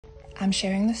I'm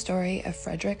sharing the story of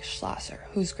Frederick Schlosser,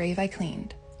 whose grave I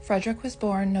cleaned. Frederick was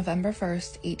born November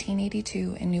 1st,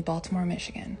 1882 in New Baltimore,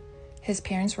 Michigan. His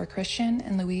parents were Christian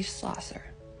and Louise Schlosser.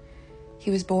 He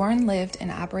was born, lived,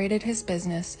 and operated his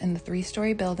business in the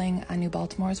three-story building on New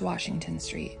Baltimore's Washington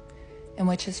Street, in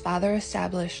which his father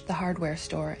established the hardware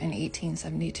store in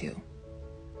 1872.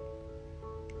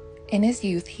 In his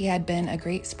youth, he had been a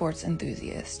great sports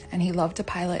enthusiast, and he loved to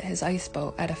pilot his ice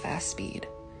boat at a fast speed.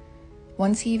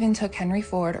 Once he even took Henry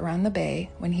Ford around the bay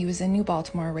when he was in New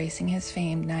Baltimore racing his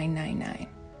famed 999.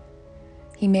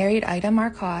 He married Ida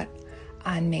Marcotte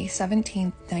on May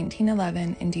 17,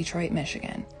 1911 in Detroit,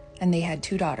 Michigan, and they had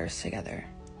 2 daughters together.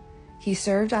 He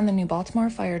served on the New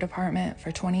Baltimore Fire Department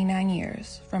for 29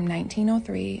 years, from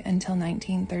 1903 until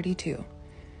 1932,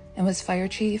 and was fire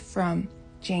chief from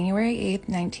January 8,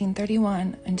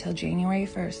 1931 until January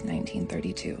 1,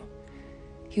 1932.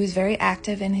 He was very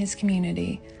active in his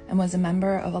community and was a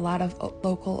member of a lot of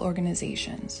local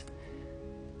organizations.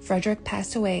 Frederick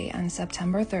passed away on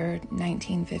September 3,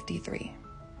 1953.